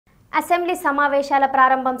Assembly సమావేశాల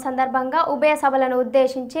ప్రారంభం సందర్భంగా ఉభయ సభలను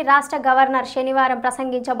ఉద్దేశించి రాష్ట్ర గవర్నర్ శనివారం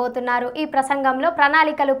ప్రసంగించబోతున్నారు. ఈ ప్రసంగంలో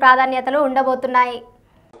ప్రణాళికలు ప్రాధాన్యతలు ఉండబోతున్నాయి.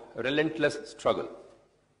 Relentless struggle.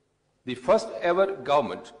 The first ever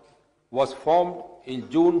government was formed in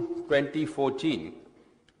June 2014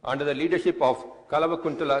 under the leadership of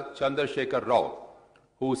Kalavakuntala Chandrasekhar Rao,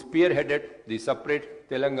 who spearheaded the separate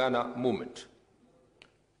Telangana movement.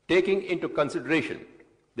 Taking into consideration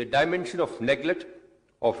the dimension of neglect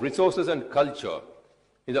of resources and culture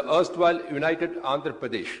in the erstwhile united Andhra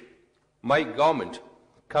Pradesh, my government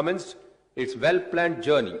commenced its well-planned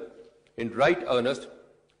journey in right earnest,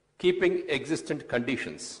 keeping existent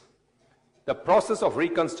conditions. The process of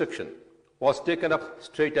reconstruction was taken up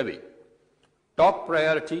straight away. Top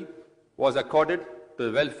priority was accorded to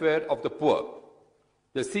the welfare of the poor.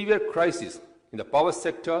 The severe crisis in the power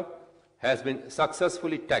sector has been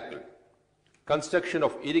successfully tackled. Construction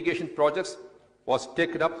of irrigation projects was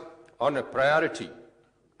taken up on a priority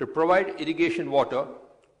to provide irrigation water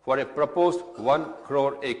for a proposed 1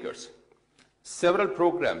 crore acres. Several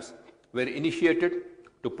programs were initiated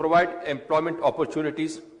to provide employment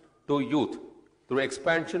opportunities to youth through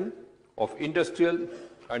expansion of industrial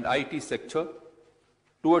and IT sector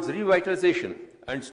towards revitalization and